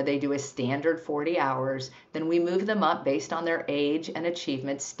where they do a standard 40 hours. Then we move them up based on their age and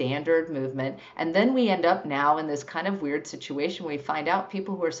achievement, standard movement. And then we end up now in this kind of weird situation. We find out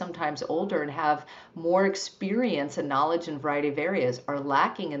people who are sometimes older and have more experience and knowledge in a variety of areas are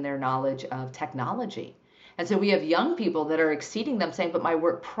lacking in their knowledge of technology. And so we have young people that are exceeding them saying, but my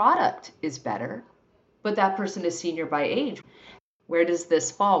work product is better, but that person is senior by age. Where does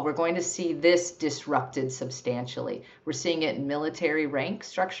this fall? We're going to see this disrupted substantially. We're seeing it in military rank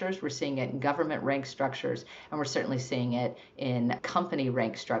structures, we're seeing it in government rank structures, and we're certainly seeing it in company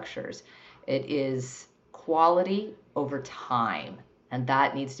rank structures. It is quality over time, and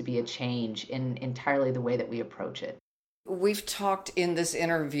that needs to be a change in entirely the way that we approach it. We've talked in this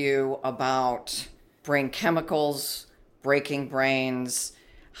interview about brain chemicals, breaking brains,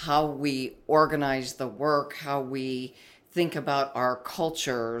 how we organize the work, how we think about our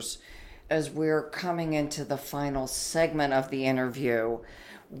cultures. As we're coming into the final segment of the interview,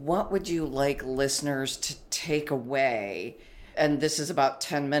 what would you like listeners to take away? And this is about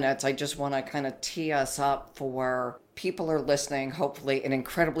 10 minutes. I just want to kind of tee us up for people are listening, hopefully, and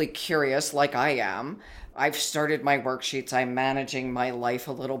incredibly curious like I am. I've started my worksheets. I'm managing my life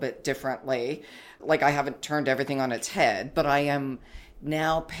a little bit differently. Like I haven't turned everything on its head, but I am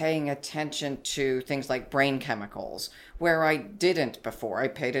now paying attention to things like brain chemicals, where I didn't before. I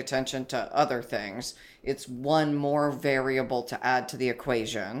paid attention to other things. It's one more variable to add to the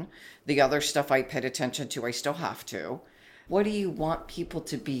equation. The other stuff I paid attention to, I still have to. What do you want people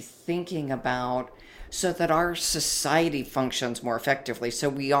to be thinking about so that our society functions more effectively, so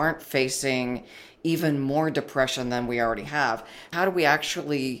we aren't facing even more depression than we already have? How do we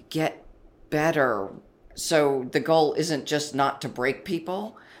actually get better? So the goal isn't just not to break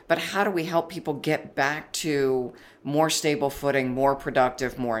people, but how do we help people get back to more stable footing, more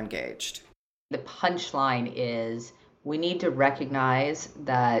productive, more engaged? The punchline is we need to recognize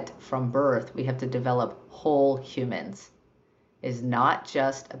that from birth, we have to develop whole humans. It is not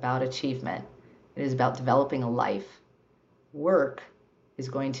just about achievement. It is about developing a life. Work is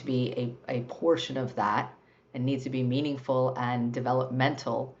going to be a portion of that and needs to be meaningful and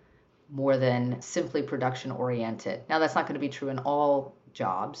developmental more than simply production oriented. Now, that's not going to be true in all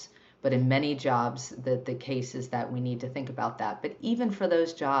jobs, but in many jobs, the case is that we need to think about that. But even for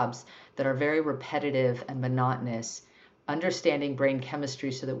those jobs that are very repetitive and monotonous, understanding brain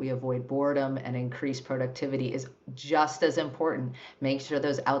chemistry so that we avoid boredom and increase productivity is just as important. Make sure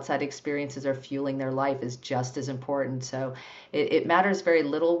those outside experiences are fueling their life is just as important. So it matters very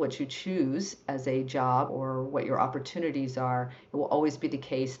little what you choose as a job or what your opportunities are. It will always be the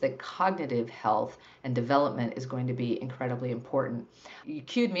case that cognitive health and development is going to be incredibly important. You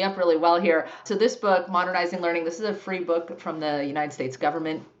queued me up really well here. So this book, Modernizing Learning, this is a free book from the United States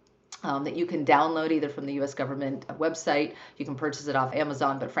government. That you can download either from the U.S. government website. You can purchase it off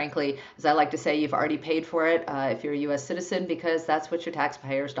Amazon. But frankly, as I like to say, you've already paid for it if you're a U.S. citizen, because that's what your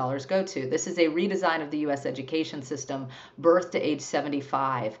taxpayers' dollars go to. This is a redesign of the U.S. education system, birth to age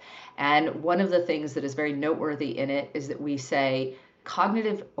 75. And one of the things that is very noteworthy in it is that we say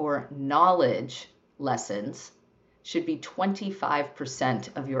cognitive or knowledge lessons should be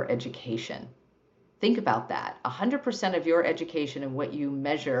 25% of your education. Think about that. 100% of your education and what you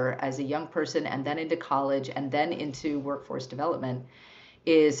measure as a young person and then into college and then into workforce development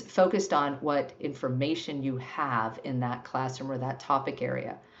is focused on what information you have in that classroom or that topic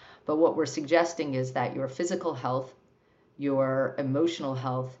area. But what we're suggesting is that your physical health, your emotional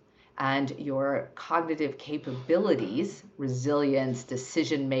health, and your cognitive capabilities, resilience,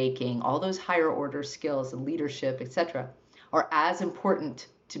 decision making, all those higher order skills, leadership, etc., are as important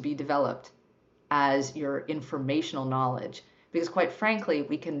to be developed as your informational knowledge. Because quite frankly,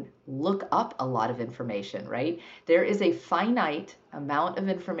 we can look up a lot of information, right? There is a finite amount of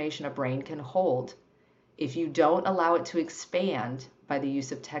information a brain can hold if you don't allow it to expand by the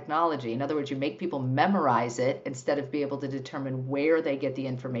use of technology. In other words, you make people memorize it instead of be able to determine where they get the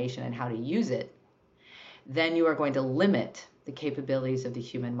information and how to use it, then you are going to limit the capabilities of the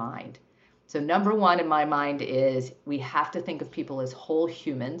human mind. So number one in my mind is we have to think of people as whole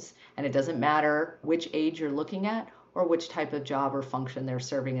humans, and it doesn't matter which age you're looking at or which type of job or function they're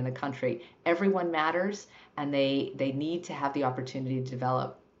serving in the country. Everyone matters, and they need to have the opportunity to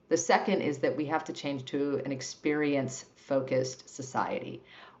develop. The second is that we have to change to an experience-focused society.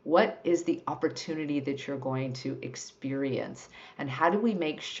 What is the opportunity that you're going to experience? And how do we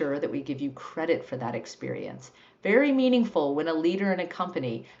make sure that we give you credit for that experience? Very meaningful when a leader in a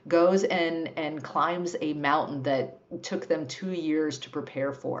company goes and climbs a mountain that took them 2 years to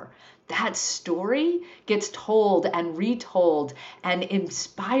prepare for. That story gets told and retold and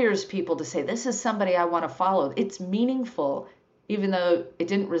inspires people to say, this is somebody I want to follow. It's meaningful, even though it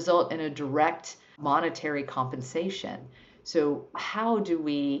didn't result in a direct monetary compensation. So how do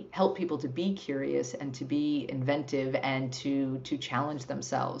we help people to be curious and to be inventive and to challenge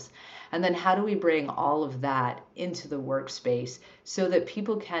themselves? And then how do we bring all of that into the workspace so that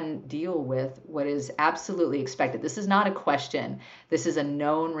people can deal with what is absolutely expected? This is not a question. This is a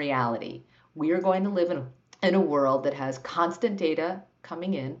known reality. We are going to live in a world that has constant data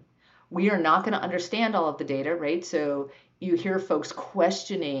coming in. We are not going to understand all of the data, right? So you hear folks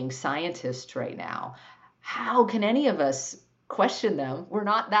questioning scientists right now. How can any of us question them? We're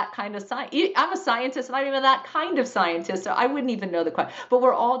not that kind of scientist. I'm a scientist and I'm even that kind of scientist, so I wouldn't even know the question. But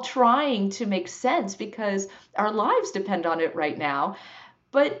we're all trying to make sense because our lives depend on it right now.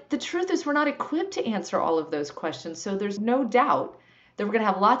 But the truth is we're not equipped to answer all of those questions. So there's no doubt that we're going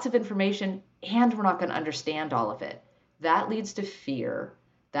to have lots of information and we're not going to understand all of it. That leads to fear.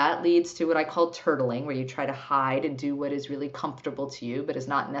 That leads to what I call turtling, where you try to hide and do what is really comfortable to you, but is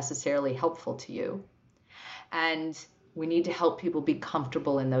not necessarily helpful to you. And we need to help people be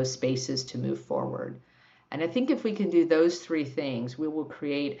comfortable in those spaces to move forward. And I think if we can do those three things, we will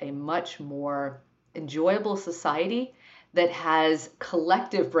create a much more enjoyable society that has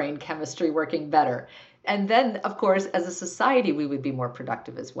collective brain chemistry working better. And then, of course, as a society, we would be more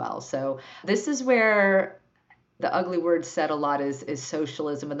productive as well. So this is where the ugly word said a lot is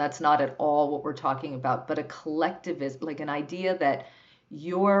socialism, and that's not at all what we're talking about, but a collectivism, like an idea that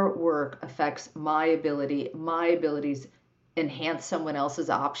your work affects my abilities enhance someone else's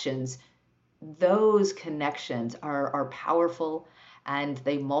options. Those connections are powerful and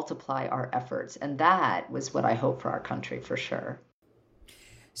they multiply our efforts. And that was what I hope for our country for sure.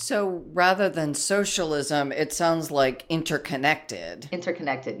 So rather than socialism, it sounds like interconnected.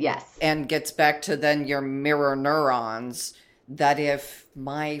 Interconnected, yes. And gets back to then your mirror neurons, that if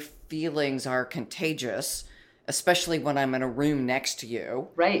my feelings are contagious, especially when I'm in a room next to you.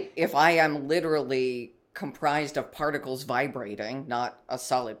 Right. If I am literally comprised of particles vibrating, not a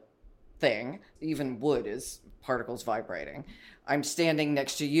solid thing, even wood is particles vibrating. I'm standing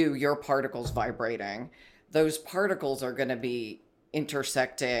next to you, your particles vibrating. Those particles are going to be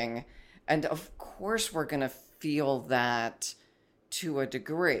intersecting. And of course, we're going to feel that to a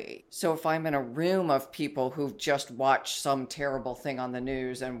degree. So if I'm in a room of people who've just watched some terrible thing on the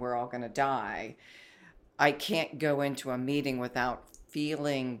news and we're all going to die, I can't go into a meeting without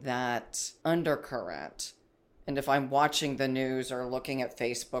feeling that undercurrent. And if I'm watching the news or looking at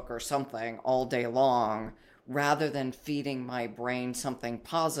Facebook or something all day long, rather than feeding my brain something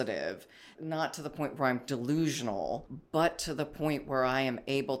positive, not to the point where I'm delusional, but to the point where I am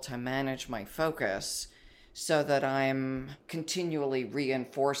able to manage my focus so that I'm continually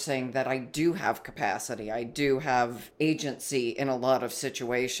reinforcing that I do have capacity, I do have agency in a lot of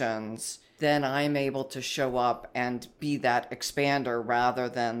situations, then I'm able to show up and be that expander rather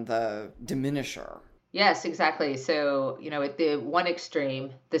than the diminisher. Yes, exactly. So, at the one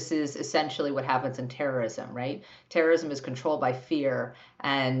extreme, this is essentially what happens in terrorism, right? Terrorism is controlled by fear.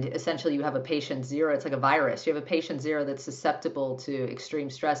 And essentially, you have a patient zero. It's like a virus. You have a patient zero that's susceptible to extreme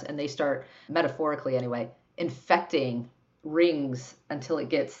stress, and they start, metaphorically anyway, infecting rings until it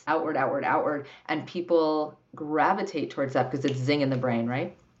gets outward, and people gravitate towards that because it's zing in the brain,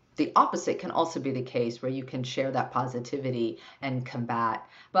 right? The opposite can also be the case, where you can share that positivity and combat.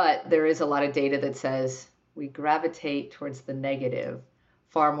 But there is a lot of data that says we gravitate towards the negative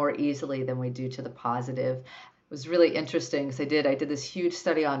far more easily than we do to the positive. It was really interesting because I did this huge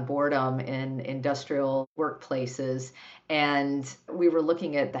study on boredom in industrial workplaces, and we were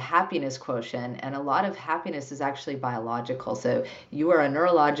looking at the happiness quotient, and a lot of happiness is actually biological. So you are a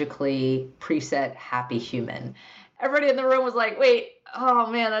neurologically preset happy human. Everybody in the room was like, wait, oh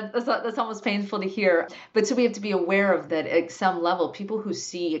man, that's almost painful to hear. But so we have to be aware of that at some level. People who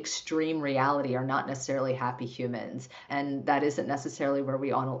see extreme reality are not necessarily happy humans. And that isn't necessarily where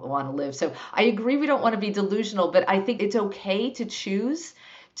we want to live. So I agree we don't want to be delusional, but I think it's okay to choose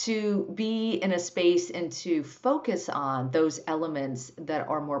to be in a space and to focus on those elements that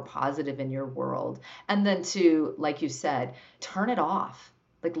are more positive in your world. And then to, like you said, turn it off.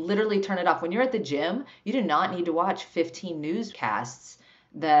 Like literally turn it off. When you're at the gym, you do not need to watch 15 newscasts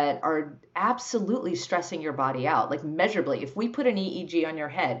that are absolutely stressing your body out, like measurably. If we put an EEG on your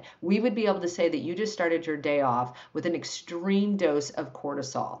head, we would be able to say that you just started your day off with an extreme dose of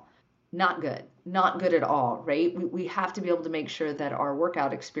cortisol. Not good, not good at all, right? We have to be able to make sure that our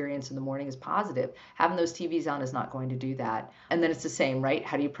workout experience in the morning is positive. Having those TVs on is not going to do that. And then it's the same, right?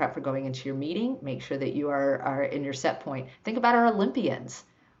 How do you prep for going into your meeting? Make sure that you are in your set point. Think about our Olympians.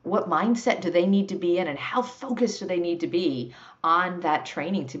 What mindset do they need to be in, and how focused do they need to be on that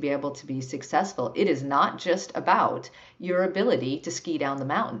training to be able to be successful? It is not just about your ability to ski down the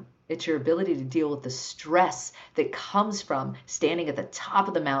mountain. It's your ability to deal with the stress that comes from standing at the top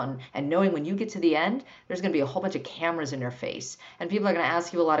of the mountain and knowing when you get to the end, there's going to be a whole bunch of cameras in your face and people are going to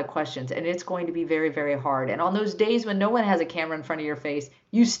ask you a lot of questions, and it's going to be very, very hard. And on those days when no one has a camera in front of your face,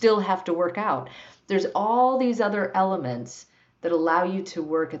 you still have to work out. There's all these other elements that allow you to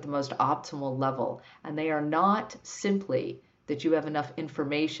work at the most optimal level. And they are not simply that you have enough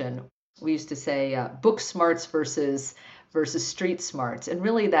information. We used to say book smarts versus street smarts. And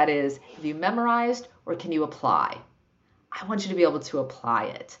really that is, have you memorized or can you apply? I want you to be able to apply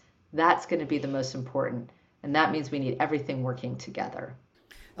it. That's going to be the most important. And that means we need everything working together.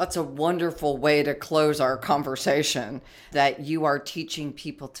 That's a wonderful way to close our conversation, that you are teaching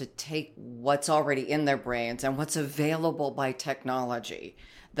people to take what's already in their brains and what's available by technology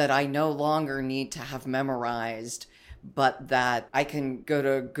that I no longer need to have memorized, but that I can go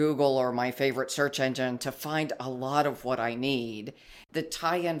to Google or my favorite search engine to find a lot of what I need. The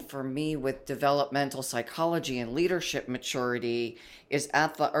tie-in for me with developmental psychology and leadership maturity is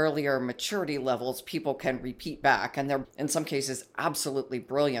at the earlier maturity levels, people can repeat back, and they're in some cases absolutely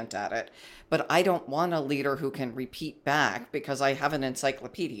brilliant at it. But I don't want a leader who can repeat back because I have an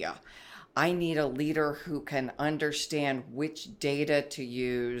encyclopedia. I need a leader who can understand which data to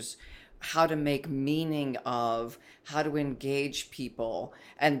use, how to make meaning of, how to engage people.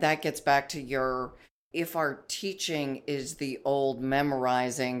 And that gets back to if our teaching is the old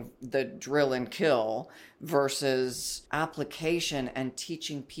memorizing, the drill and kill, versus application and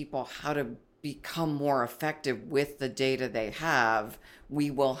teaching people how to become more effective with the data they have, we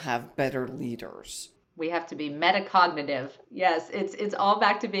will have better leaders. We have to be metacognitive. Yes, it's all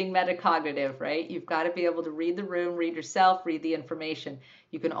back to being metacognitive, right? You've got to be able to read the room, read yourself, read the information.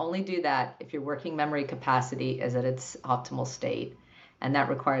 You can only do that if your working memory capacity is at its optimal state. And that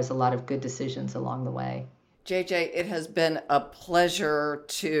requires a lot of good decisions along the way. JJ, it has been a pleasure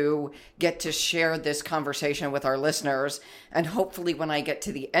to get to share this conversation with our listeners. And hopefully when I get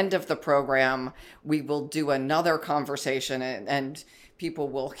to the end of the program, we will do another conversation and people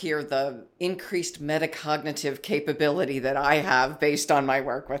will hear the increased metacognitive capability that I have based on my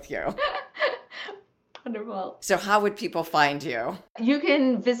work with you. Wonderful. So how would people find you? You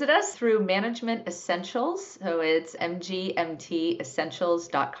can visit us through Management Essentials. So it's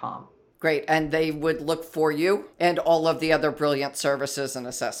mgmtessentials.com. Great. And they would look for you and all of the other brilliant services and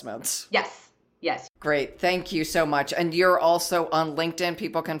assessments. Yes. Great. Thank you so much. And you're also on LinkedIn.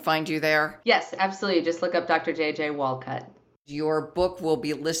 People can find you there? Yes, absolutely. Just look up Dr. JJ Walcott. Your book will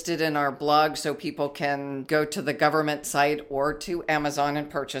be listed in our blog so people can go to the government site or to Amazon and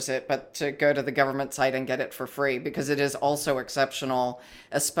purchase it, but to go to the government site and get it for free because it is also exceptional,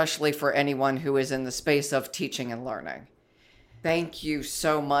 especially for anyone who is in the space of teaching and learning. Thank you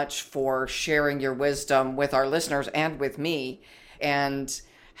so much for sharing your wisdom with our listeners and with me and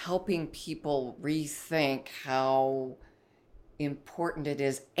helping people rethink how important it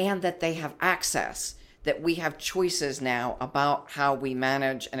is and that they have access, that we have choices now about how we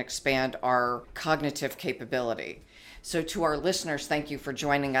manage and expand our cognitive capability. So to our listeners, thank you for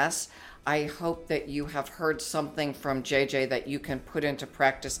joining us. I hope that you have heard something from JJ that you can put into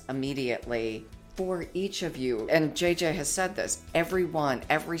practice immediately. For each of you, and JJ has said this, every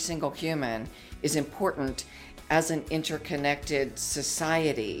single human is important as an interconnected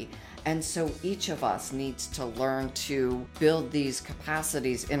society. And so each of us needs to learn to build these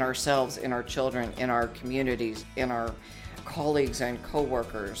capacities in ourselves, in our children, in our communities, in our colleagues and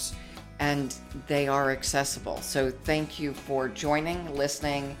coworkers, and they are accessible. So thank you for joining,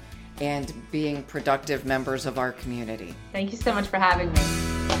 listening, and being productive members of our community. Thank you so much for having me.